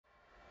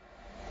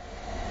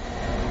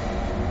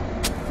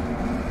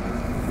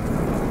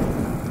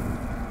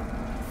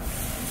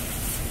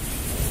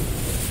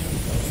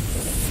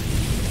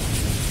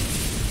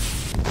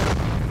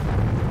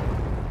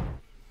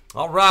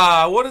All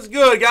right, what is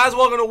good, guys?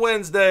 Welcome to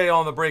Wednesday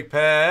on the Break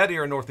Pad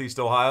here in Northeast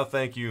Ohio.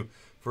 Thank you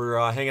for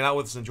hanging out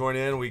with us and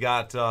joining in. We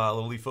got a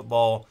little league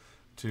football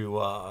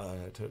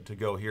to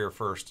go here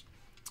first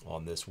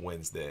on this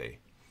Wednesday.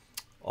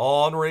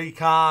 On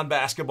Raycon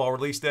basketball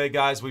release day,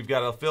 guys, we've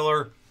got a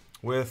filler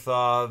with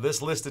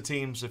this list of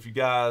teams. If you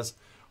guys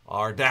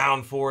are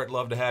down for it,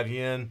 love to have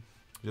you in.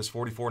 Just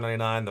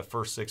 $44.99, the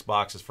first 6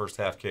 boxes, first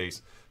half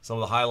case. Some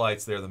of the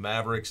highlights there, the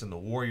Mavericks and the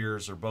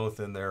Warriors are both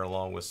in there,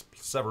 along with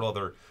several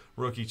other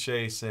rookie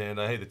chase. And,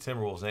 hey, the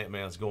Timberwolves,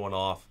 Ant-Man's going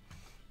off.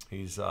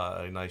 He's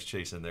a nice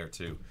chase in there,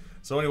 too.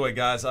 So, anyway,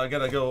 guys, I got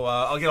to go.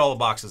 I'll get all the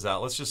boxes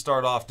out. Let's just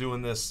start off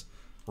doing this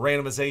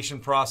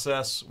randomization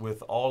process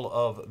with all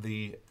of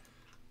the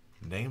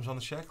names on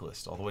the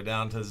checklist, all the way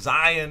down to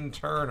Zion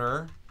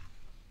Turner.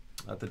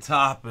 At the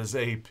top is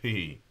AP.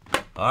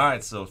 All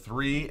right, so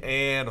 3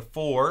 and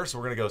 4. So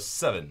we're going to go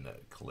 7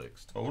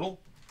 clicks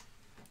total.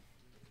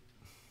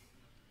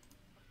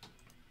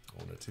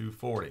 On to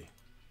 240.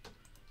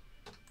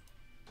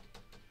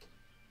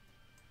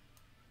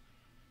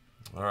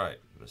 All right,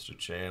 Mr.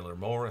 Chandler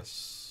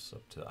Morris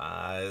up to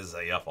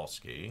Isaiah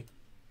Foskey.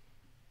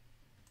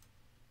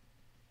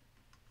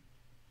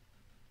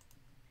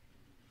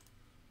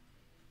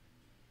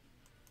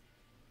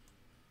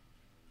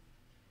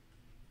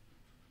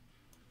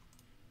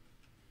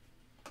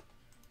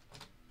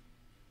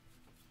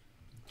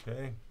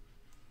 Okay.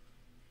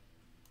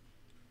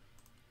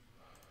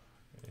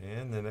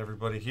 And then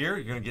everybody here,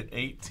 you're going to get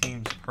 8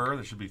 teams per.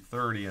 There should be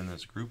 30 in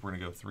this group. We're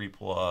going to go 3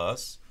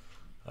 plus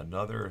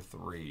another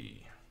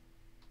 3.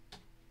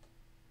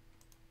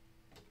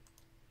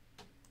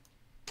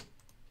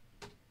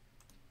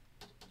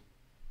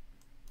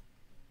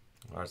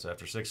 All right, so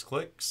after 6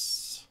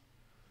 clicks,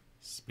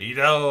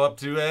 Speedo up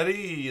to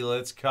Eddie.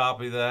 Let's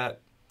copy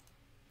that.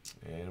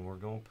 And we're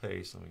going to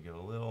paste. Let me get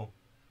a little,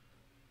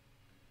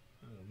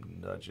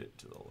 nudge it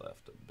to the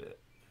left a bit.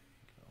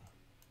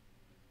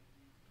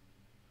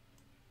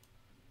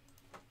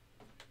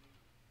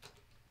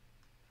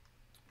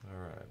 All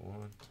right,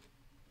 1,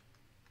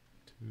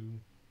 2,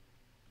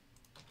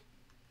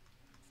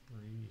 3,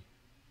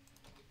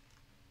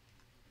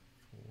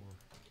 4,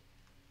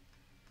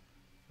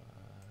 5,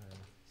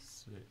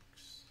 6,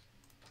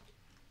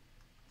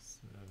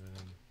 7,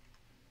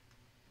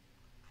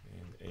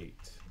 and 8.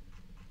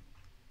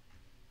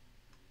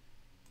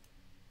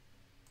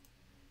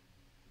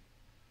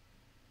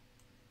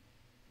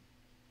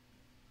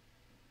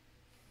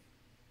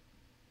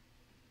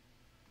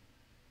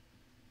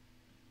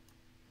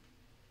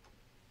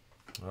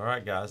 All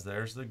right, guys,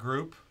 there's the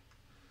group.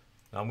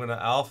 Now I'm going to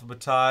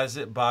alphabetize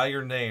it by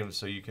your names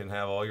so you can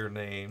have all your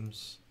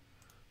names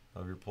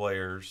of your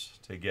players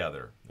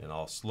together. And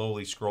I'll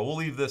slowly scroll. We'll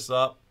leave this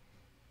up.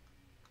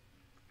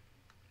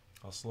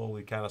 I'll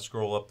slowly kind of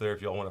scroll up there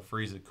if y'all want to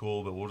freeze it,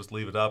 cool, but we'll just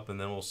leave it up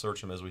and then we'll search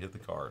them as we hit the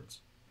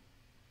cards.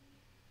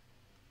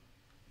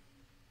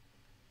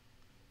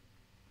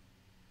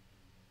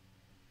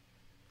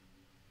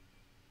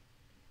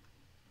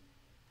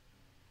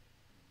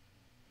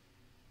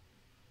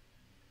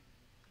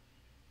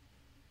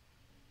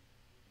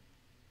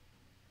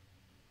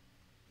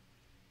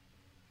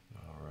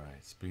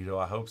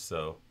 Speedo, I hope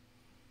so.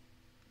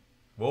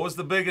 What was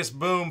the biggest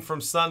boom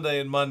from Sunday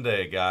and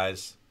Monday,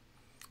 guys?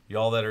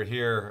 Y'all that are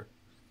here.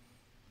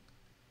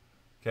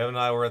 Kevin and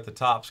I were at the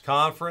Tops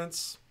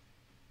Conference.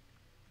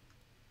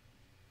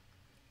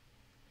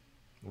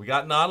 We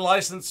got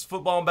non-licensed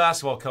football and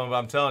basketball coming, but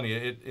I'm telling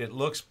you, it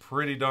looks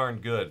pretty darn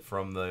good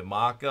from the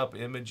mock-up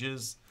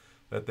images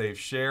that they've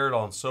shared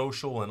on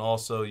social, and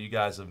also you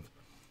guys have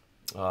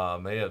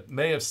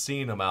may have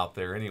seen them out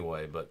there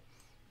anyway, but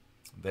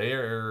they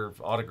are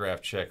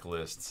autograph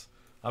checklists.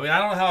 I mean, I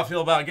don't know how I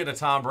feel about getting a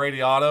Tom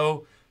Brady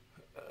auto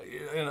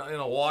in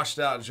a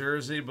washed-out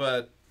jersey,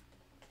 but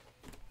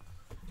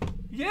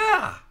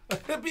yeah,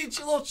 it'd be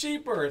a little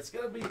cheaper. It's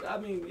going to be, I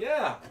mean,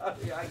 yeah,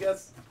 I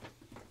guess.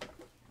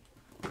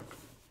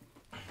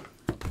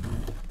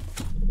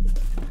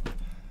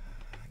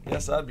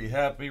 Yes, I'd be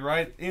happy,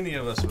 right? Any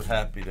of us would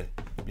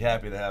be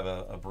happy to have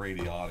a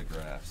Brady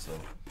autograph. So,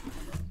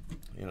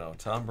 you know,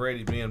 Tom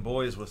Brady being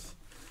boys with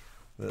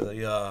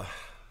the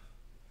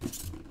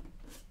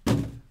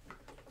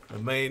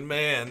main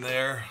man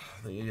there,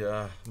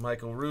 the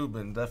Michael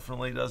Rubin,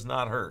 definitely does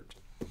not hurt.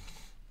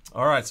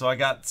 All right, so I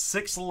got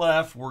 6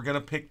 left. We're going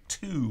to pick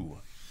 2.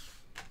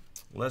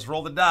 Let's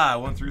roll the die.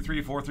 1 through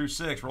 3, 4 through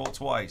 6. Roll it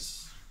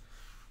twice.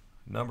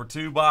 Number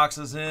 2 box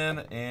is in,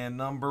 and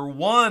number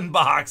 1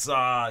 box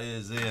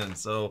is in.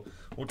 So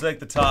we'll take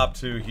the top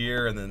 2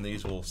 here, and then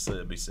these will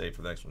be safe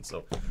for the next one.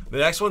 So the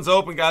next one's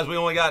open, guys. We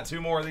only got 2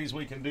 more of these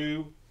we can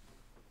do.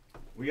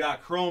 We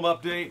got Chrome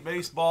Update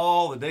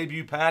Baseball, the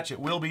debut patch. It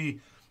will be,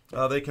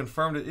 they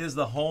confirmed it is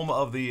the home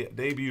of the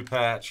debut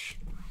patch.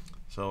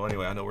 So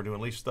anyway, I know we're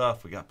doing Leaf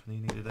stuff. We got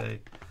Panini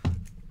today.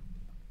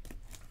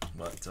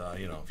 But,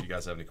 you know, if you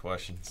guys have any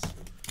questions,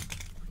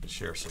 we can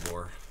share some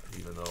more,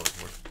 even though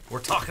we're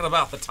talking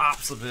about the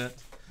Tops event.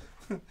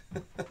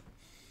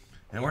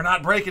 And we're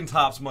not breaking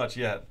Tops much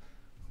yet.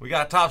 We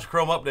got a Topps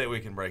Chrome update we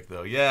can break,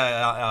 though.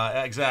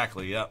 Yeah,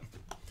 exactly, yep.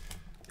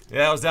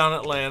 Yeah, I was down in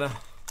Atlanta.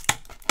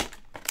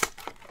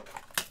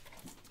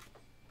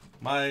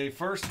 My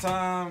first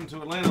time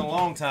to Atlanta in a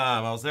long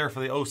time. I was there for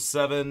the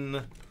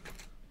 07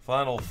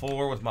 Final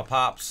Four with my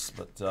pops,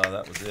 but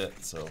that was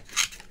it, so.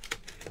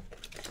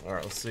 All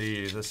right, let's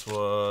see. This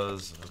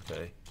was,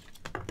 okay,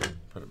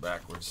 put it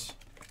backwards.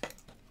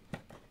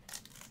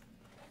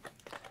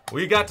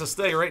 We got to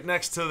stay right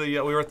next to the,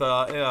 we were at the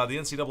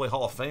NCAA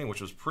Hall of Fame,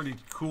 which was pretty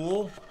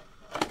cool.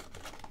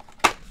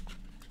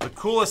 The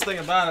coolest thing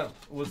about it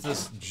was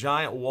this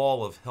giant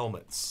wall of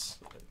helmets.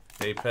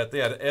 Hey, Pet, they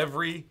had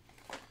every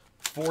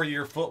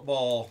four-year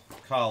football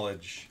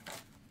college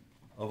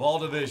of all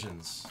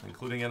divisions,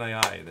 including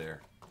NAIA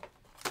there.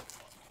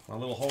 My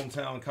little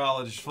hometown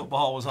college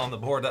football was on the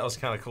board. That was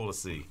kind of cool to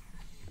see.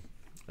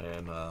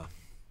 And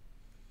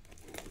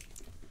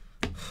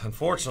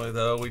unfortunately,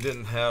 though, we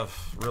didn't have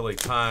really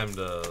time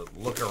to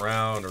look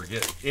around or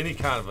get any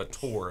kind of a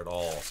tour at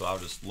all. So I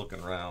was just looking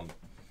around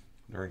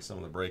during some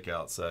of the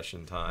breakout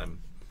session time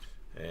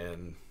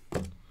and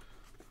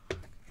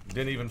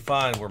didn't even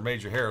find where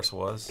Major Harris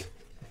was.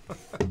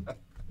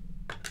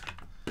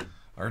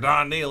 Or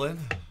Don Nealon.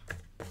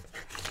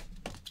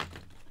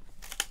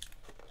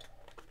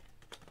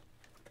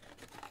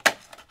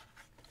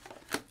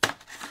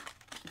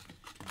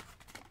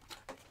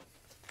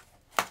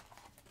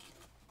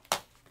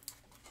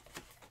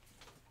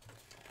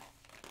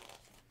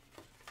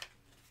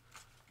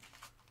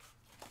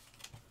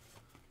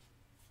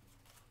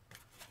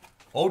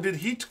 Oh, did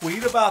he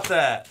tweet about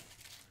that?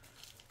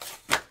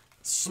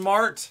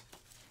 Smart.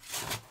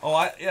 Oh,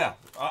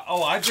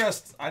 I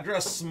dressed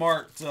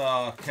smart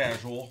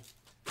casual.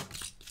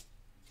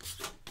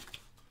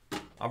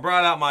 I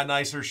brought out my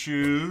nicer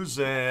shoes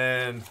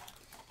and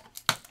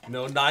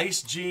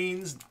nice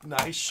jeans,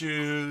 nice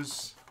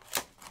shoes.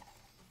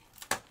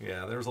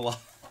 Yeah, there's a lot.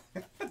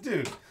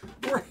 Dude,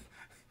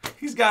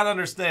 he's got to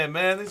understand,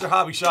 man. These are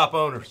hobby shop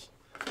owners.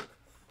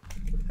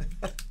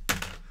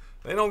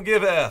 They don't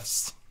give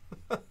F's.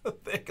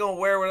 They're going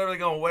to wear whatever they're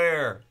going to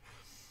wear.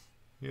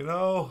 You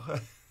know?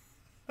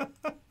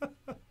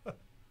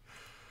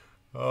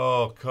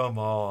 Oh, come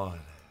on.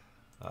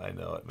 I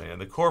know it, man.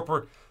 The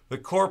corporate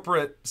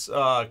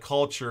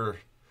culture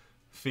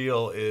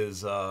feel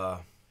is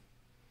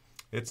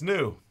it's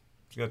new.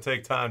 It's going to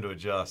take time to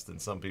adjust,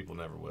 and some people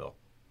never will.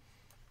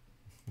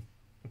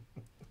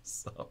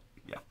 So,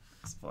 yeah,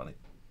 it's funny.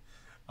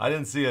 I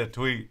didn't see a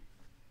tweet.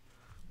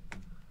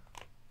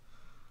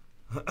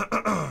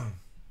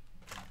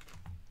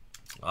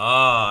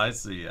 Ah, I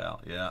see, Al.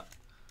 Yeah.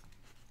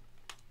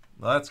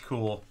 That's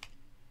cool.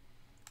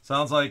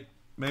 Sounds like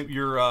maybe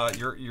your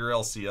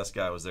LCS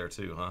guy was there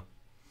too, huh?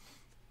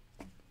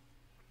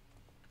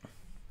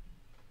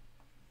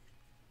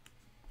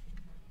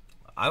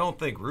 I don't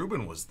think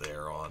Ruben was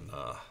there on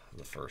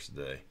the first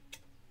day.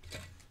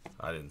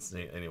 I didn't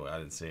see. Anyway, I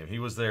didn't see him. He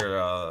was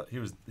there. He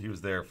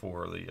was there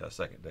for the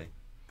second day.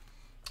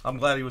 I'm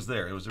glad he was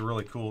there. It was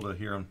really cool to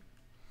hear him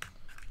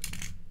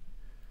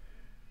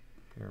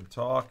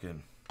talk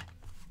and.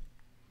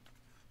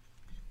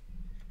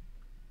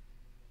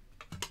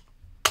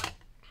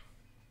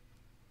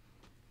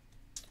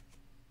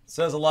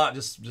 Says a lot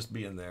just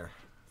being there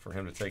for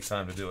him to take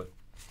time to do it.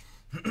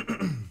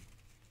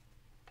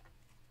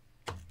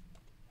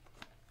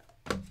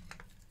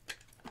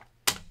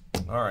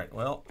 All right,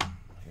 well,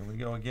 here we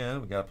go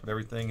again. We got to put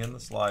everything in the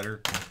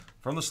slider.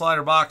 From the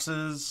slider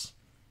boxes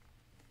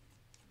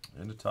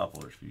into top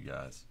loaders for you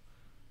guys.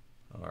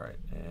 All right,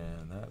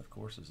 and that, of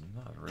course, is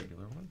not a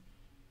regular one.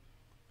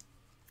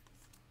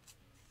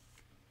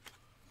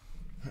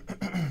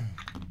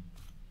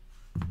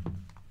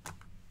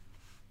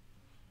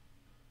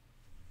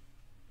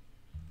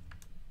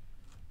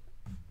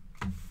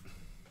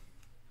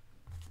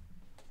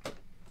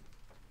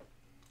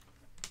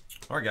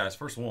 All right, guys,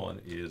 first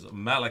one is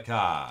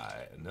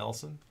Malachi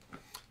Nelson.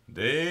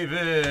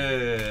 David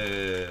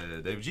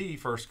G,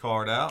 first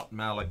card out,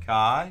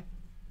 Malachi.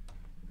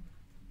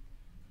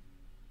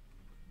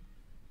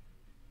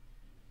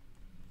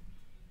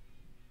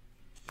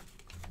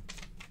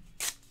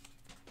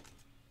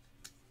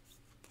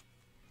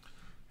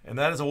 And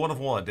that is a 1 of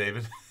 1,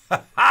 David.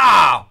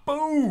 Ha!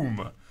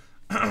 Boom!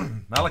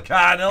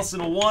 Malachi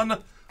Nelson, a 1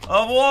 of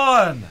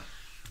 1.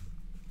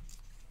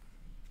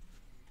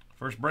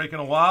 First break in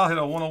a while, hit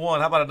a 1 of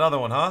 1. How about another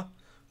one, huh?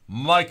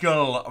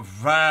 Michael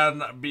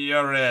Van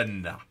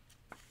Buren.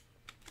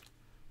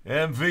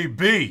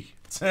 MVB.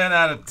 10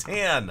 out of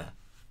 10.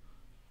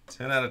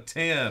 10 out of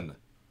 10.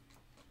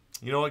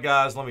 You know what,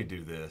 guys? Let me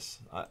do this.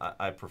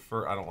 I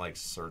prefer, I don't like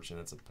searching.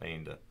 It's a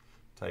pain to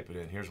type it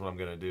in. Here's what I'm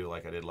going to do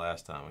like I did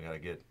last time. I got to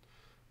get,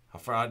 how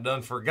far I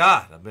done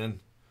forgot. I've been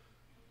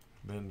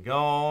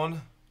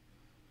gone.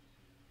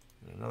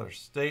 In another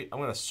state. I'm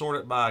going to sort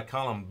it by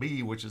column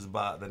B, which is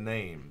by the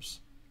names.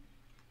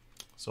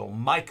 So,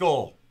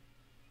 Michael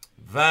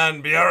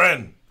Van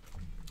Buren.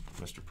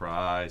 Mr.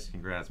 Prize.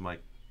 Congrats,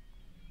 Mike.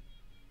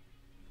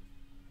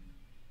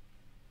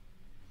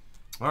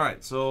 All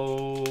right,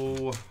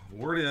 so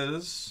word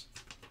is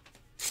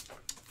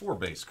 4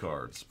 base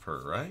cards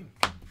per, right?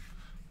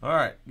 All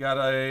right, got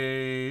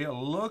a,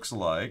 looks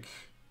like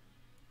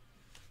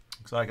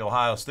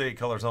Ohio State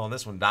colors on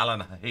this one,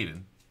 Dylan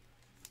Hayden.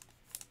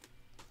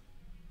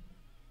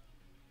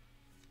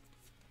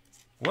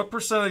 What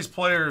percent of these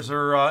players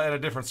are at a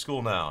different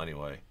school now,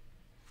 anyway?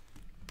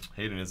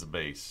 Hayden is a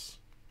base.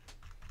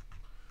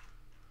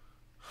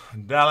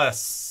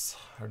 Dallas,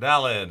 or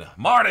Dallin,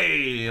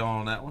 Marty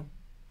on that one.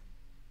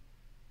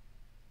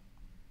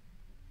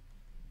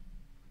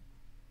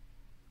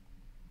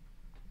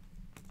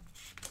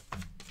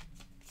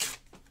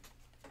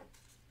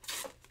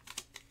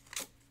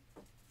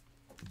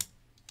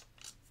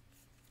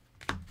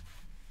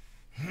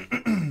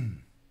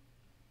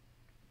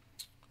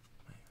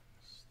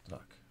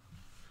 Stuck.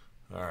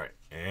 All right,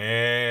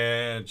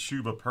 and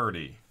Chuba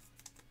Purdy.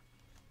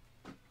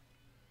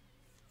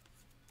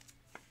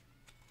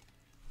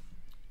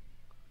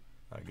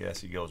 I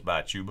guess he goes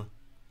by Chuba.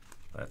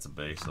 That's a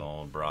base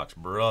on Brock's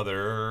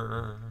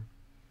brother.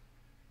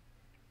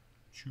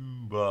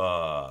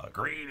 Chuba.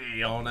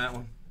 Greedy on that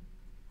one.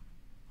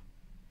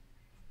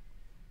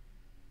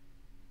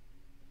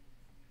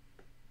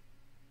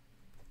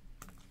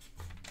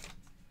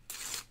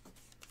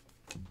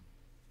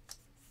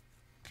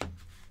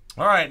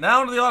 All right,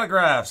 now to the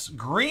autographs.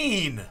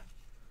 Green.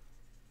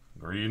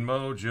 Green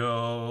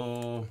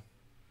Mojo.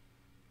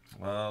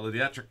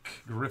 Lydiatric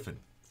Griffin.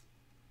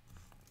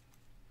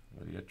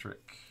 Lydiatric.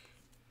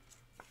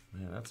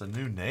 Man, that's a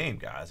new name,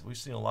 guys. We've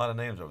seen a lot of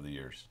names over the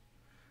years.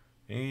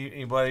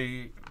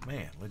 Anybody?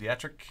 Man,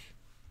 Lydiatric.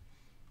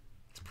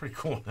 It's a pretty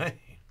cool name.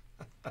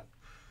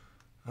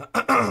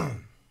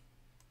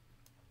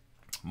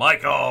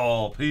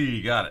 Michael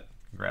P. Got it.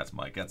 Congrats,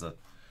 Mike. That's a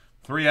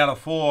 3 out of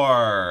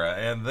 4.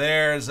 And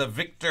there's a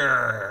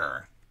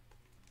Victor.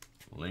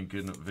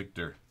 Lincoln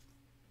Victor.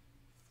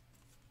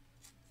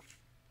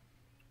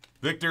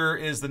 Victor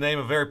is the name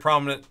of a very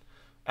prominent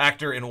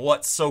actor in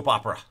what soap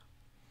opera?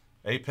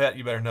 Hey, Pet,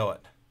 you better know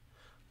it.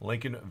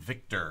 Lincoln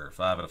Victor.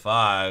 5 out of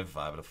 5.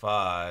 5 out of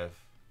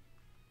 5.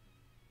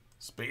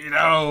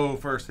 Speedo.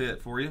 First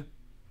hit for you.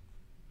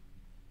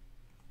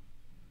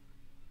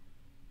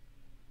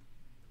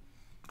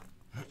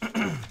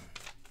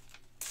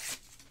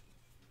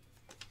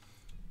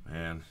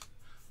 Man,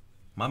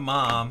 my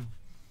mom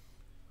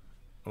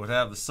would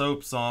have the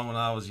soaps on when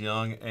I was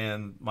young,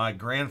 and my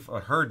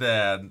her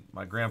dad,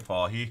 my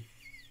grandpa, he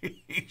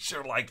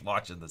sure liked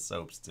watching the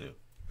soaps too.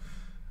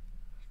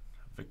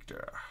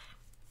 Victor.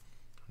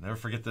 Never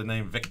forget the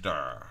name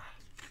Victor.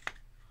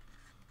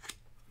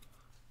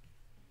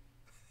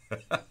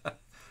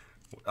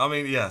 I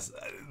mean, yes,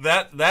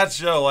 that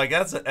show, like,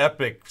 that's an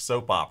epic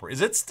soap opera.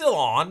 Is it still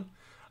on?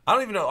 I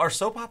don't even know. Are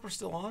soap operas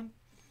still on?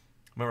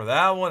 Remember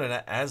that one?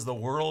 And As the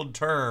World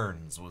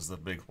Turns was the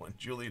big one.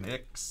 Julian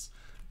Hicks.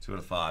 2 out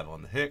of 5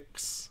 on the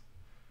Hicks.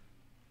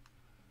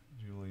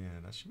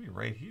 Julian. That should be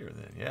right here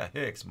then. Yeah,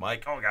 Hicks.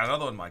 Mike. Oh, got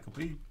another one. Michael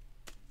P.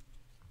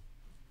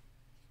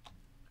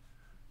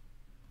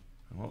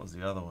 And what was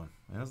the other one?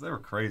 Man, they were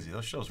crazy.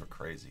 Those shows were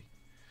crazy.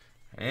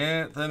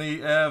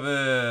 Anthony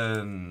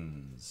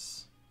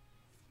Evans.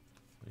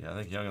 Yeah, I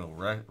think Young and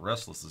the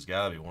Restless has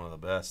got to be one of the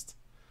best.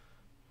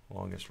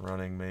 Longest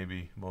running,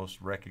 maybe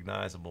most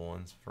recognizable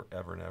ones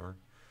forever and ever.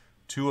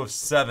 2 of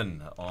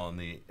 7 on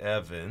the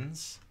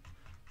Evans.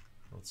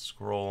 Let's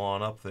scroll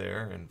on up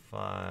there and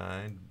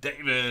find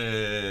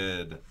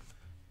David.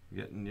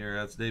 Getting your,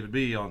 that's David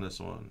B on this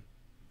one.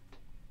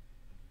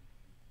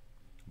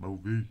 Mo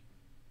B.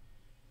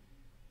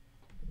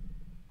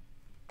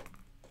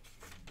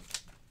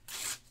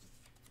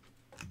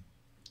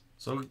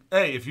 So,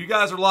 hey, if you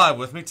guys are live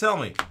with me, tell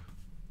me,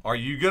 are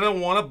you going to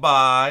want to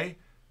buy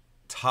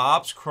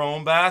Topps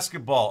Chrome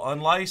Basketball,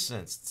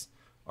 unlicensed?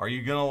 Are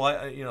you going to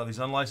like, you know, these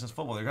unlicensed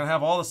football? They're going to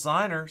have all the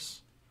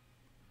signers.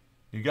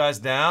 You guys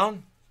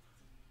down?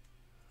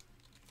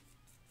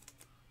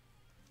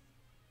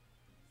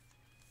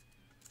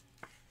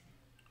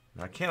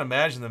 I can't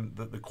imagine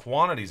the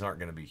quantities aren't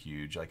going to be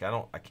huge. Like,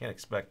 I can't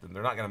expect them.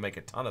 They're not going to make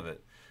a ton of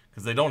it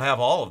because they don't have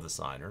all of the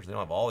signers. They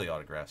don't have all the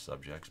autograph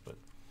subjects, but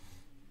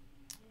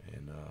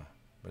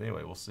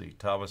anyway, we'll see.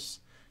 Thomas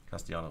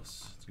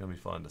Castellanos. It's going to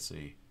be fun to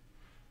see.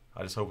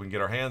 I just hope we can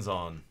get our hands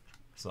on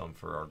some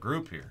for our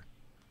group here.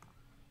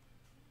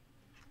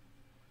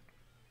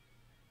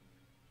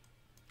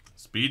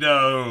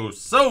 Speedo.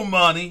 So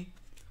money.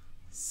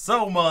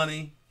 So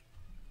money.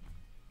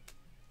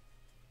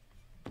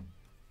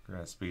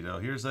 Congrats,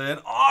 Speedo. Here's an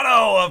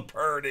auto of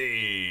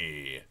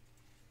Purdy.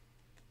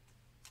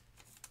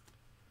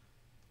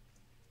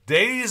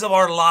 Days of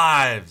Our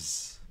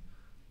Lives.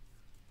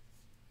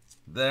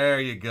 There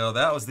you go.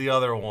 That was the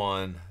other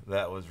one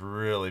that was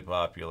really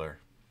popular.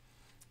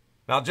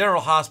 Now,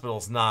 General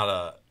Hospital's not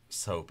a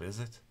soap, is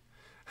it?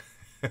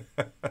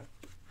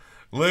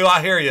 Lou,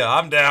 I hear you.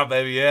 I'm down,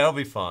 baby. Yeah, it'll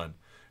be fun.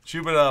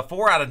 Chuba,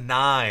 4 out of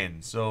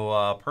 9.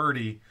 So,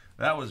 Purdy,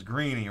 that was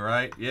Greeny,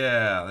 right?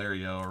 Yeah, there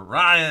you go.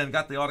 Ryan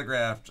got the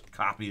autographed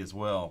copy as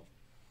well.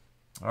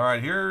 All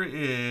right, here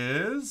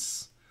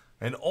is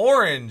an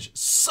orange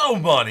So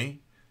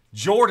Money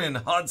Jordan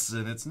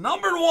Hudson. It's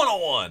numbered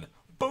 101.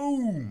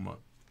 Boom.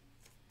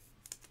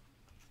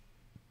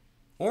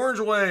 Orange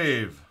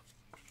Wave.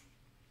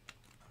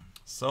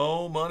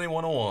 So Money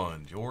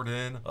 101.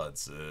 Jordan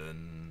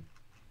Hudson.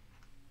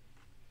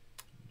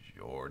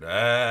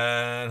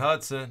 Jordan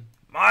Hudson.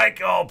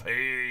 Michael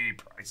P.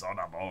 Price on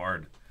the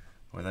board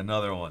with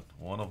another one.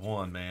 1 of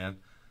 1, man.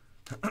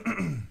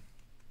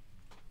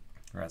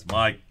 That's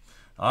Mike.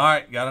 All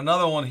right, got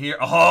another one here.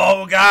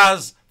 Oh,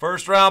 guys,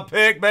 first round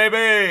pick,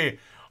 baby.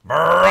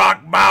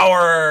 Brock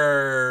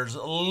Bowers.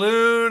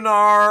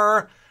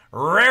 Lunar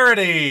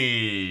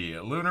Rarity.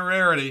 Lunar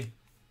Rarity.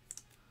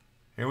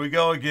 Here we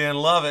go again.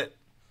 Love it.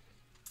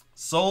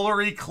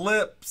 Solar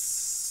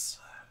Eclipse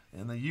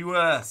in the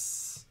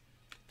U.S.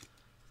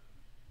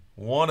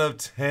 1 of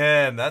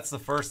 10. That's the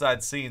first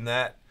I'd seen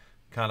that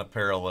kind of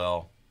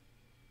parallel.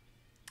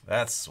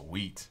 That's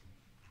sweet.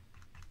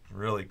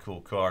 Really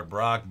cool card.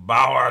 Brock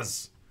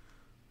Bowers.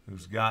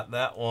 Who's got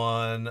that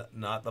one?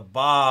 Not the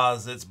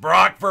Boz. It's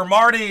Brock for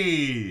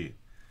Marty.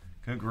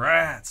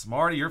 Congrats.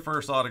 Marty, your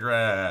first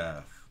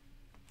autograph.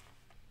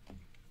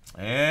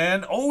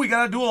 And, oh, we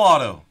got a dual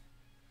auto.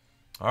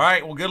 All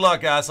right, well, good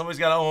luck, guys. Somebody's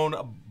got to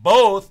own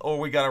both, or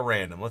we got a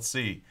random. Let's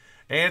see.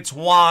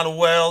 Antoine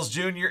Wells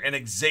Jr.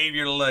 and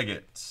Xavier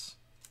Leggett.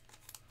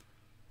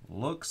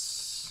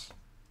 Looks...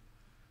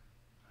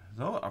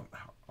 Are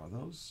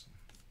those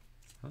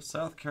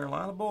South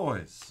Carolina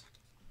boys?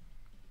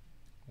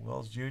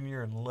 Wells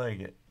Jr. and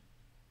Leggett.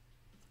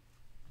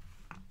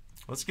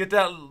 Let's get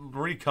that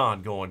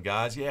recon going,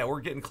 guys. Yeah,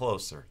 we're getting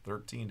closer.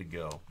 13 to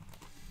go.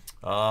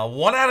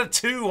 1 out of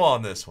 2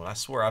 on this one. I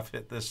swear I've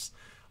hit this.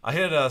 I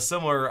hit a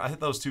similar. I hit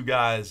those 2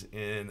 guys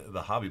in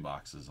the hobby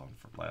boxes on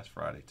last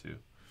Friday too.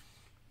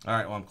 All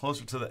right, well, I'm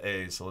closer to the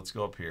A, so let's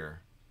go up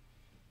here.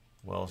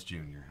 Wells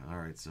Jr. All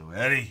right, so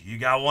Eddie, you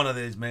got one of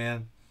these,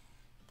 man.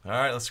 All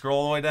right, let's scroll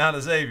all the way down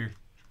to Xavier.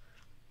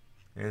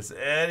 It's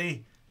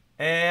Eddie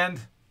and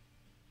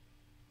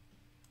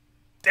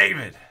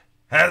David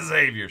has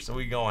Xavier, so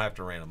we're going to have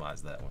to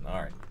randomize that one.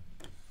 All right,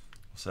 we'll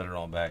set it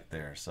on back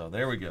there. So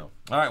there we go.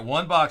 All right,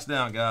 1 box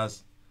down,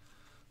 guys.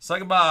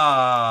 Second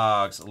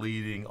box,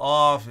 leading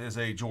off, is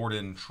a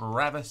Jordan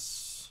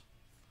Travis.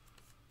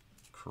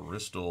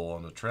 Crystal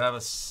on the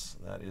Travis.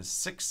 That is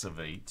 6 of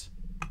 8.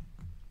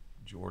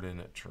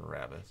 Jordan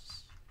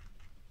Travis.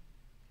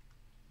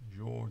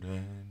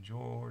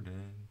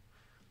 Jordan.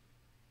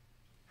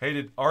 Hey,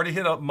 did already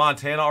hit up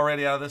Montana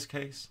already out of this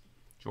case?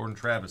 Jordan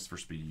Travis for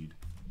speed.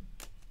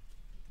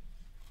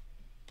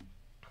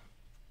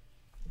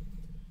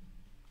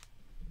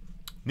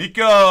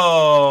 Nico,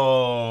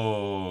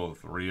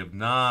 3 of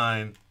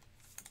 9.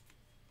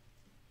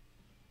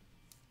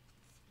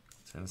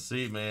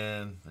 Tennessee,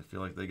 man. I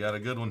feel like they got a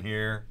good one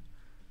here.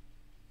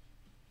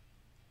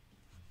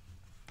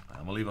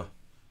 Amaliva.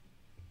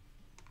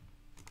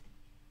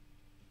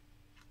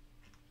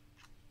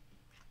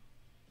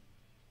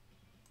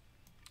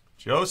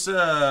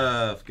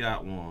 Joseph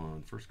got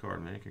one. First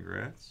card, man.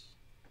 Congrats.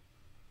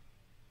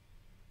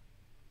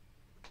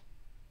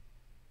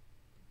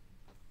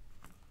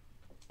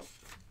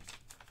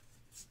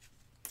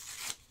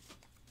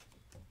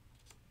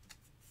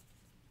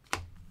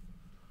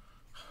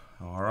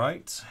 All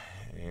right.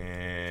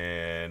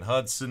 And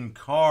Hudson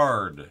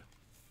card. I'm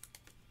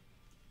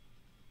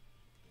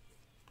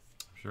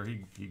sure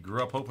he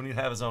grew up hoping he'd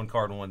have his own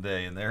card one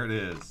day, and there it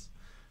is.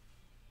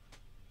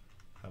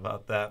 How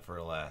about that for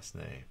a last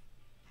name?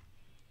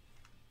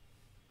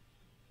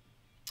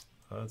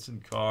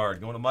 Hudson card.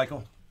 Going to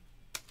Michael.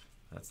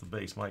 That's the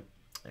base, Mike.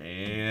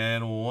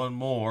 And one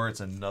more.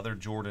 It's another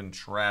Jordan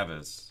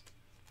Travis.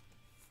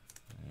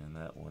 And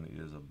that one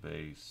is a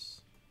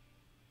base.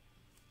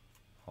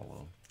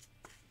 Hello.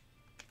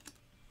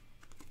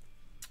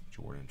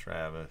 Jordan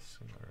Travis.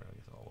 I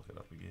guess I'll look it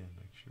up again.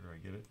 Make sure I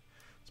get it.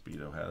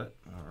 Speedo had it.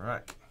 All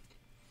right.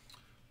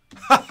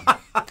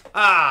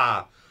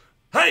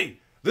 Hey,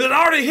 that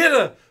already hit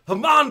a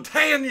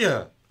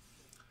Montana.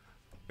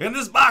 In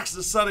this box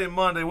is Sunday and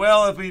Monday.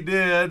 Well, if he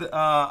did,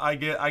 I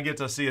get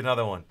to see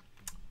another one.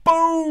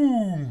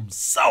 Boom!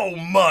 So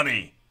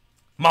money.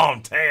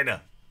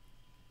 Montana.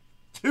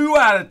 2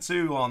 out of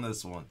 2 on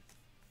this one.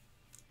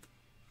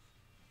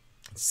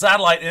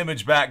 Satellite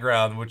image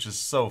background, which is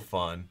so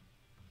fun.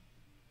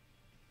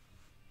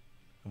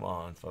 Come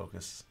on,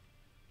 focus.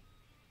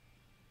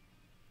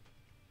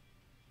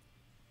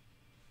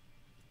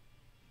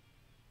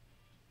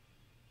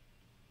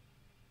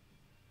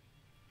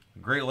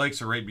 Great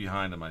Lakes are right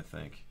behind him, I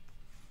think.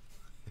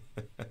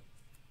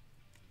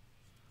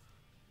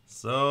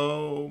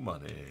 So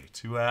money.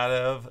 2 out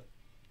of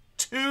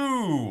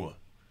 2.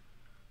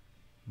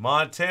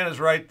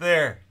 Montana's right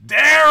there.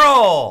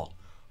 Daryl!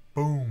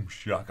 Boom,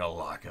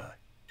 shakalaka.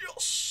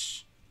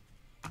 Yes!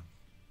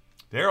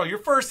 Daryl, your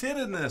first hit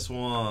in this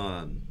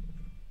one.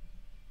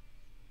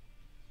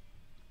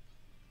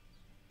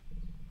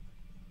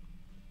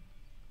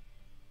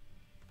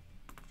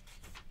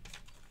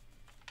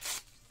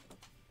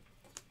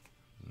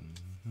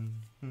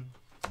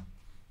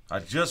 I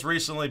just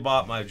recently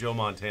bought my Joe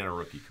Montana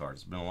rookie card.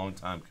 It's been a long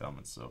time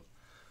coming, so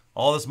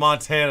All this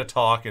Montana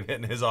talk and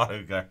hitting his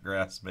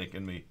autographs made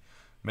me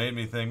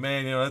think,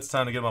 man, you know, it's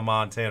time to get my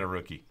Montana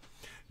rookie.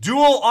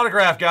 Dual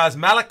autograph, guys.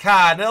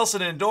 Malachi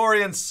Nelson and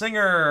Dorian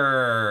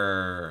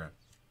Singer.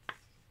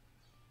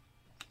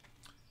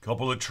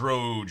 Couple of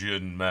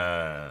Trojan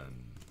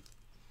man.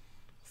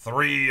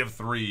 3 of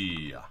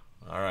 3.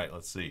 All right,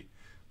 let's see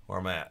where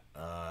I'm at.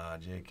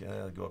 Jake,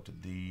 go up to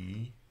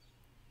D.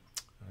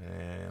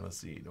 And let's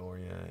see,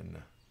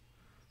 Dorian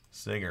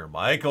Singer.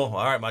 Michael.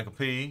 All right, Michael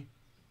P.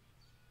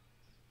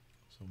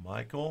 So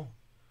Michael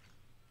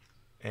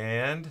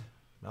and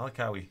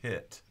Malachi we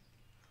hit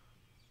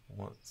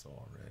once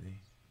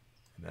already.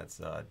 And that's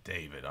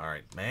David. All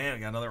right, man, we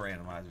got another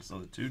randomizer. So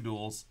the 2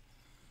 duels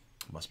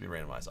must be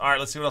randomized. All right,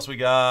 let's see what else we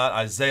got.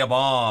 Isaiah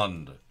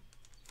Bond.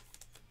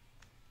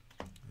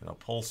 You know,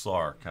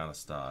 Pulsar kind of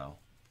style.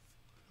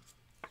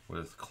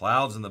 With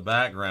clouds in the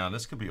background.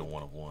 This could be a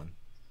 1 of 1.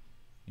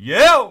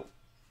 Yo!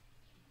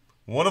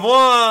 1 of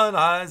 1.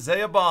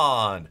 Isaiah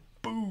Bond.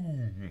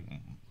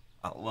 Boom.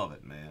 I love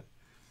it, man.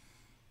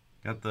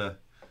 Got the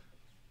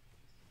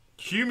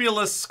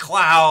cumulus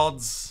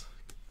clouds.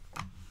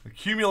 The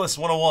cumulus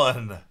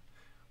 101.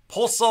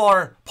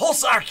 Pulsar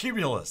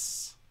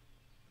cumulus.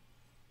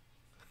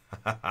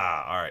 All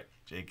right.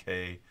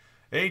 JKHIJ.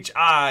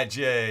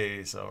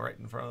 So right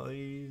in front of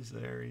these.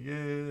 There he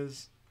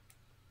is.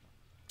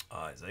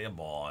 Isaiah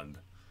Bond.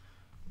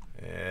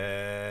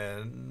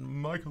 And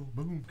Michael.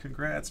 Boom.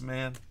 Congrats,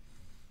 man.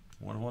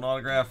 1 of 1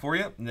 autograph for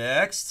you.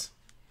 Next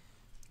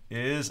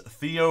is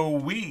Theo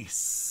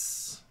Weiss.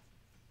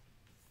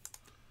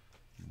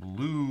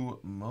 Blue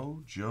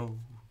Mojo.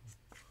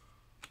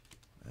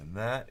 And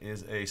that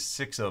is a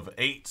 6 of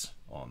 8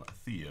 on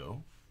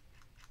Theo.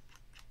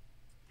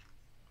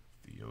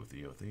 Theo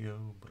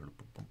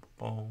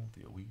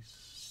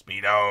Weiss.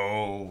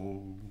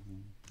 Speedo.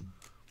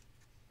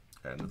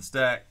 Add to the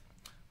stack.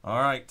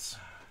 All right.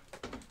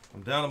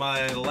 I'm down to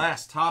my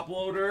last top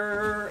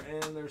loader,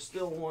 and there's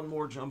still 1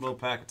 more jumbo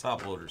pack of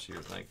top loaders here,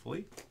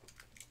 thankfully.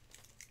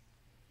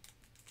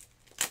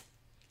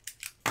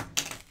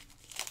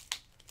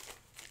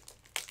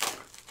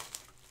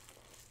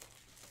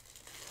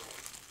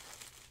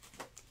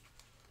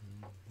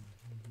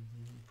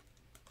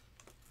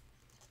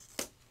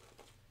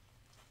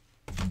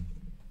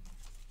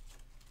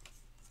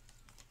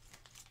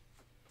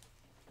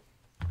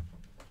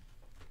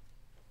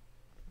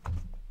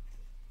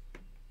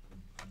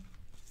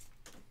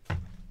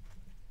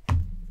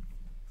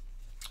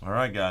 All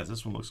right, guys,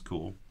 this one looks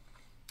cool.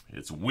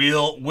 It's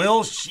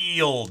Will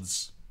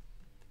Shields.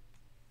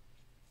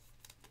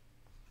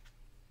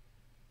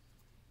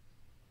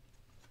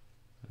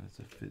 That's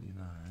a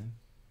 59.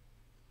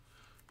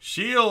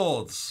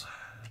 Shields,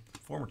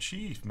 former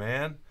Chief,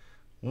 man.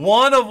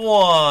 1 of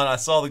 1. I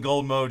saw the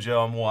gold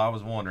mojo. I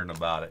was wondering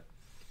about it.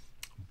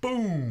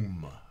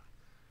 Boom.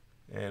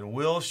 And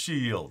Will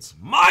Shields.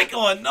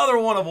 Michael, another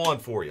 1 of 1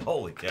 for you.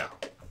 Holy cow.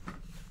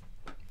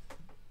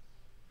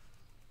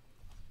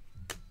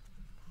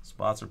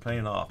 Spots are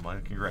paying off,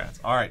 Mike. Congrats.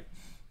 All right.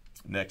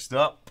 Next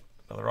up,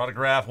 another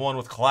autograph, one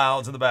with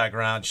clouds in the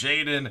background.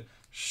 Jaden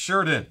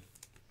Sheridan.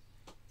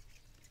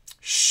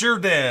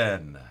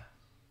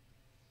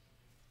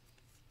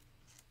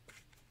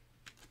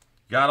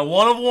 Got a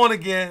 1 of 1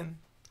 again.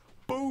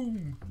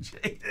 Boom.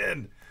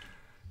 Jaden.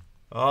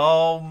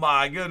 Oh,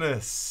 my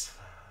goodness.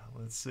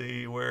 Let's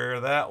see where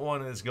that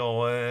one is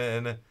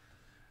going.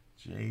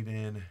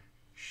 Jaden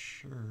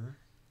Sure.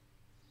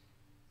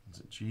 Is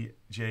it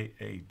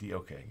G-J-A-D?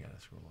 Okay, got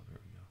to scroll on. There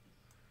we go.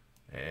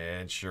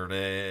 And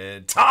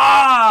Sheridan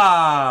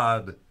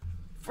Todd.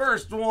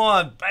 First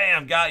one.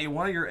 Bam. Got you.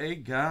 One of your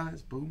 8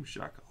 guys. Boom.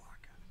 Shakalaka.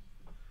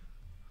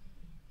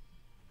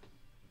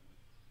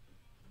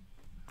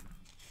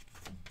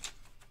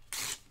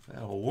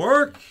 That'll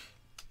work.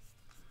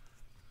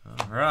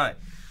 All right.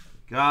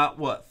 Got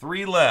what?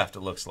 3 left,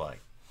 it looks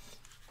like.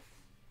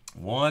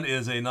 One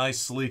is a nice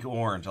sleek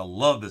orange. I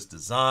love this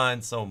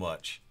design so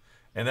much.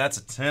 And that's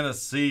a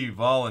Tennessee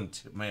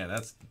volunteer. Man,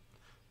 that's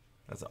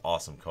an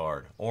awesome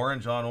card.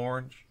 Orange on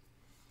orange.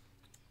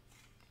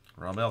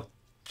 Ramel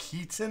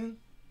Keaton.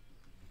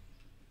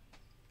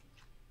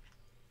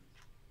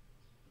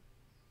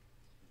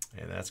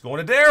 And that's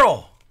going to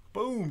Daryl.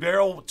 Boom,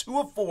 Daryl. 2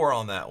 of 4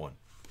 on that one.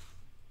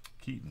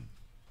 Keaton.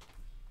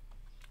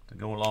 To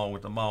go along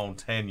with the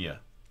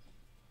Montana.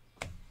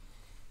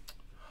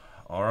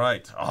 All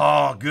right.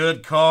 Oh,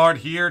 good card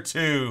here,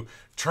 too.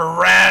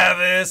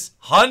 Travis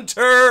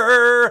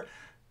Hunter.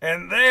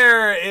 And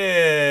there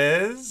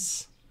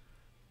is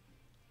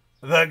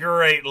the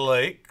Great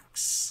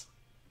Lakes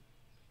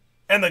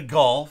and the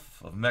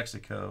Gulf of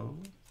Mexico.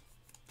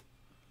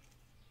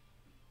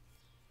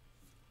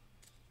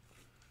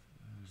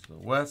 There's the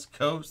West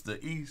Coast,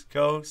 the East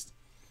Coast.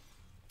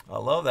 I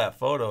love that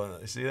photo.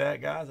 You see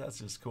that, guys? That's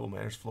just cool,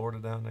 man. There's Florida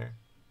down there.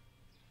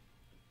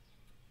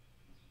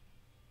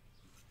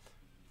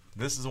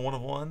 This is a 1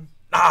 of 1.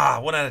 1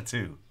 out of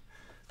 2.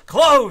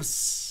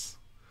 Close.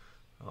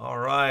 All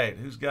right.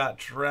 Who's got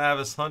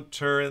Travis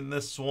Hunter in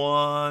this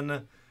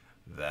one?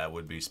 That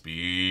would be Speedo.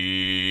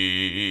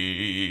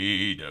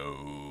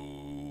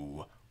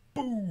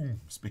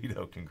 Boom.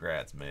 Speedo,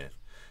 congrats, man.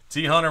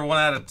 T. Hunter, 1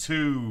 out of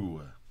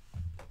 2.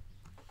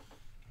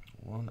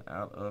 1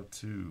 out of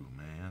 2,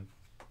 man.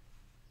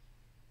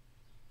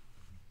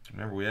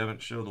 Remember, we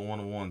haven't showed the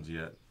 1-of-1s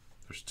yet.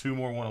 There's 2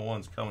 more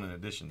 1-of-1s coming in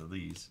addition to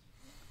these.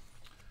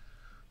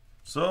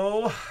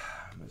 So,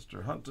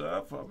 Mr.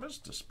 Hunter for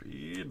Mr.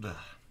 Speed.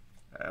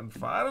 And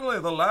finally,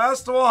 the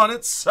last one.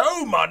 It's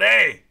So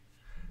Money.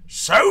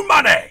 So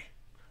Money.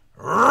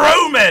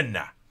 Roman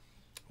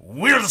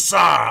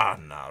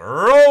Wilson.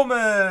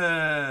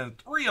 Roman.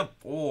 3 of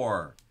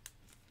 4.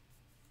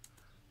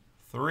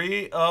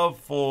 3 of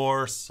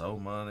 4. So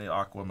Money.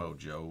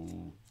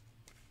 Aquamojo.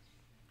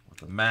 With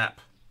the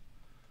map.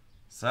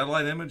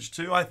 Satellite image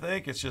too, I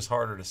think. It's just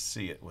harder to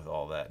see it with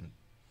all that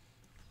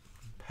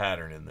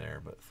pattern in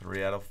there. But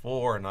 3 out of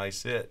 4.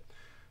 Nice hit.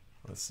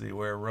 Let's see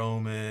where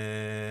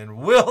Roman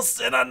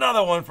Wilson.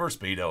 Another one for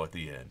Speedo at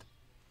the end.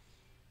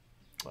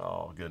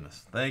 Oh,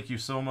 goodness. Thank you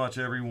so much,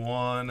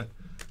 everyone.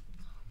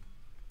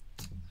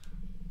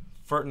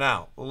 For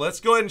now,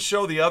 let's go ahead and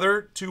show the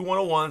other 2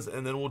 1-of-1s,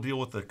 and then we'll deal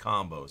with the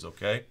combos,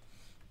 okay?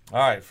 All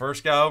right,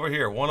 first guy over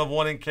here.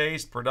 1-of-1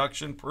 encased,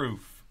 production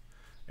proof.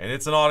 And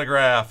it's an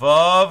autograph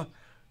of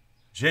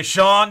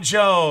Ja'Shawn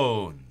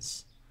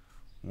Jones.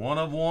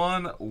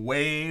 1-of-1,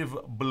 wave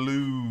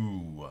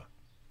blue.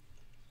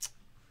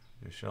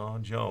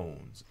 Ja'Shawn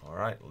Jones. All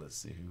right, let's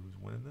see who's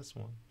winning this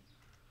one.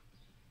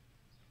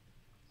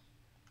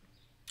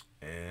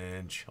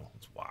 And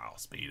Jones. Wow,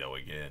 Speedo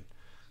again.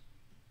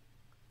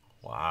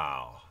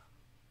 Wow.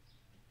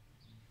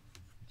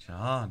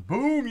 John.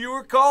 Boom, you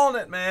were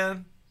calling it,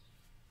 man.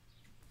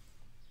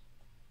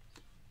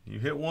 You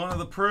hit one of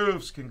the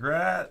proofs.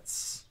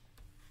 Congrats.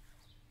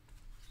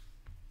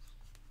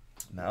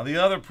 Now the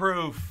other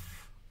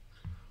proof.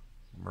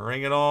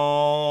 Bring it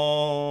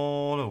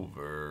on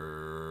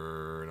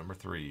over. Number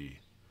 3.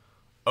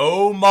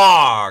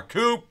 Omar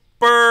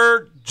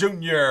Cooper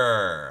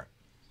Jr.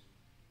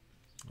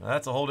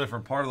 That's a whole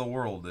different part of the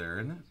world there,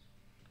 isn't it?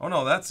 Oh,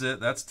 no, that's it.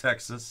 That's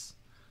Texas.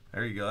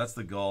 There you go. That's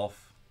the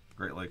Gulf.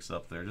 Great Lakes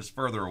up there. Just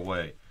further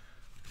away.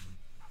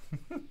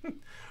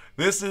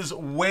 This is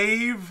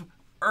Wave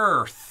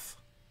Earth.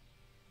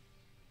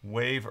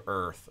 Wave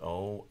Earth.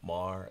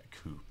 Omar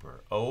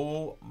Cooper.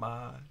 Oh,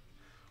 my.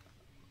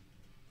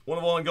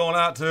 1-of-1 going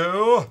out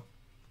to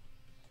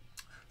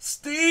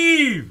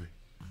Steve.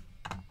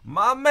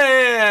 My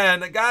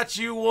man. I got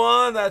you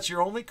one. That's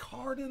your only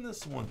card in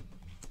this one.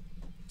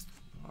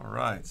 All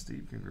right,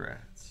 Steve,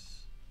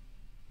 congrats.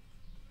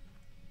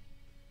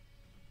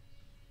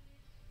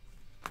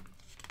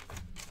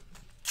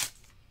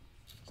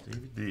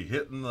 Stevie D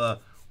hitting the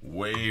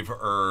Wave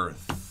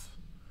Earth.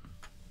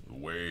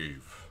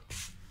 Wave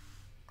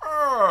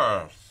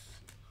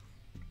Earth.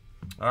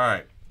 All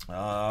right,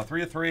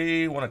 3 of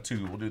 3, 1 of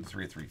 2. We'll do the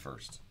 3 of 3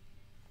 first.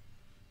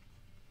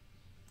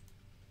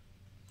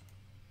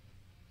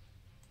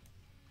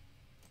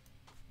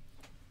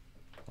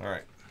 All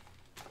right.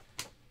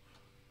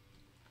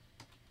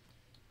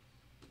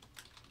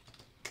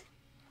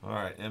 All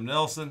right, M.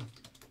 Nelson,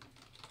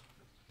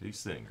 D.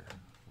 Singer.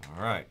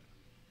 All right.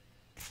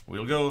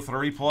 We'll go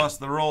 3 plus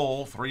the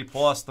roll. 3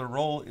 plus the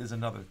roll is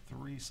another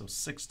 3, so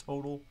 6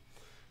 total.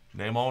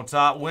 Name on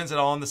top wins it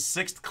on the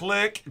 6th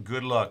click.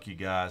 Good luck, you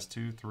guys.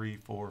 2, 3,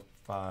 4,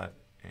 5,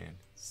 and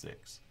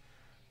 6.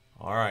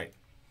 All right.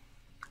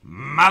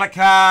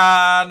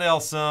 Malachi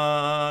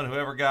Nelson.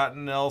 Whoever got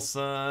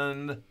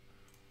Nelson.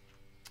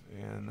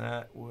 And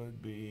that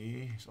would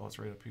be, so it's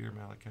right up here,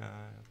 Malachi,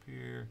 up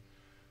here.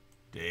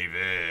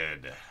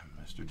 David,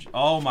 Mr. G.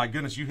 Oh my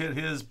goodness, you hit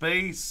his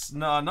base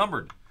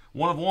numbered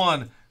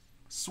 1-of-1.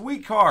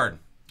 Sweet card.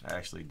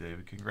 Actually,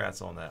 David,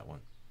 congrats on that one.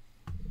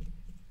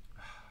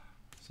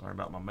 Sorry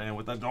about my man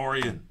with the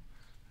Dorian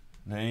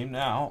name.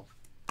 Now,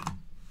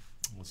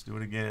 let's do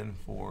it again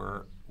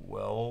for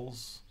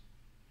Wells.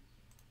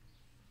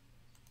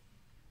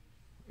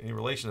 Any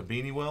relation to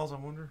Beanie Wells, I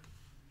wonder?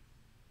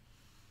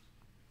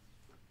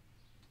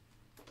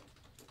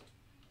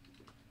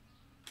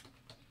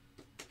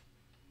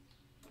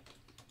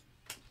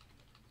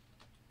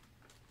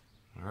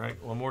 All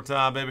right, one more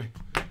time, baby.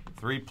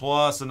 3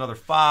 plus, another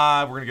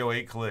 5. We're going to go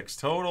 8 clicks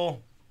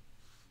total.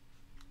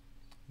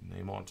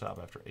 Name on top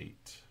after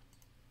 8.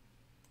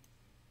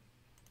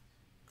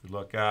 Good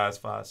luck, guys.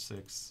 5,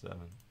 6, 7,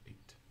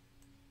 8.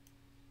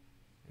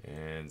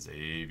 And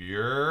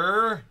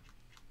Xavier.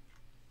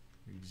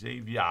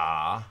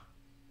 Xavier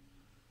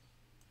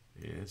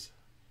is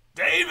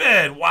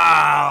David.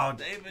 Wow.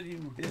 David,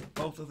 you hit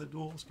both of the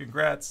duels.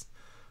 Congrats.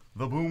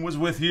 The boom was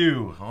with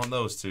you on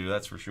those 2,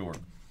 that's for sure.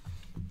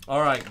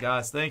 All right,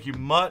 guys, thank you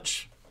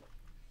much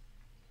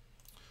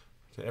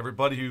to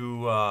everybody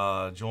who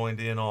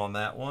joined in on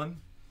that one.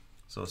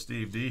 So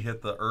Steve D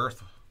hit the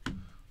Earth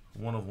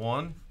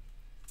 1-of-1.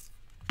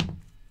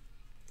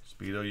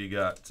 Speedo, you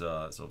got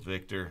so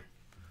Victor,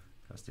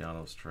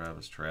 Castellanos,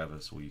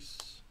 Travis,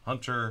 Weiss,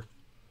 Hunter,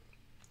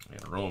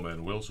 and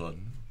Roman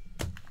Wilson.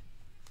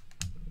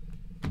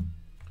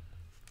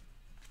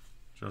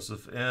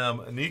 Joseph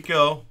M.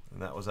 Nico,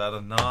 and that was out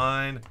of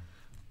 9.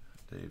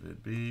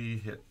 David B.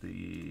 hit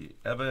the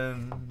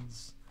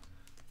Evans.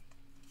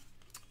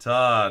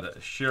 Todd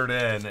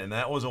Sheridan, and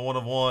that was a 1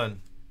 of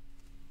 1.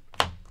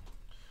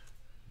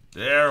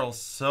 Daryl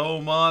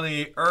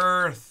Somani,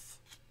 Earth,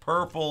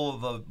 purple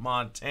of the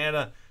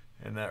Montana,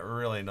 and that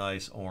really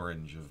nice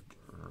orange of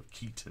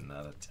Keaton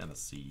out of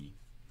Tennessee.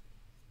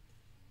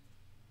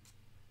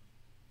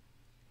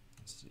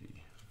 Let's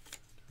see.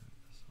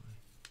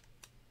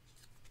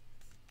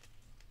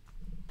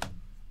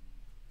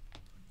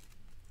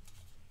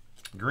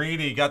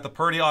 Greeny got the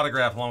Purdy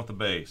autograph along with the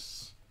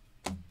base.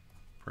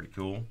 Pretty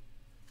cool.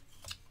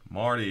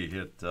 Marty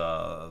hit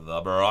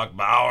the Brock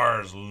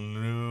Bowers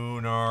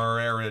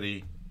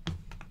Lunarity.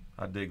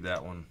 I dig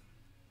that one.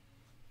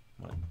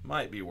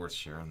 Might be worth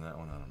sharing that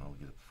one. I don't know.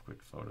 Get a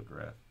quick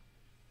photograph.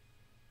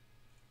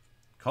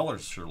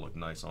 Colors sure look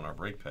nice on our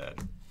brake pad.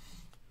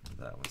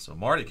 That one. So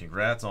Marty,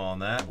 congrats on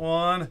that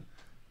one.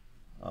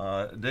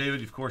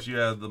 David, of course, you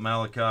had the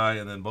Malachi,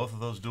 and then both of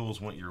those duels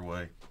went your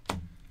way.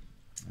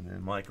 And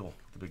then Michael,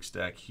 the big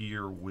stack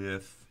here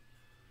with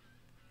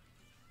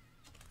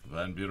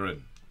Van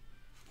Buren.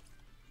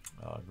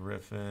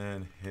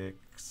 Griffin,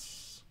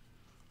 Hicks,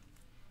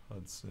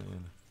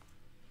 Hudson,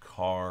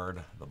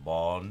 Card, the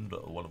Bond,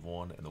 1 of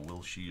 1, and the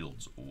Will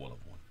Shields, 1 of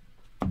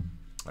 1.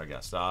 I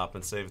got to stop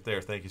and save it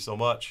there. Thank you so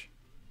much.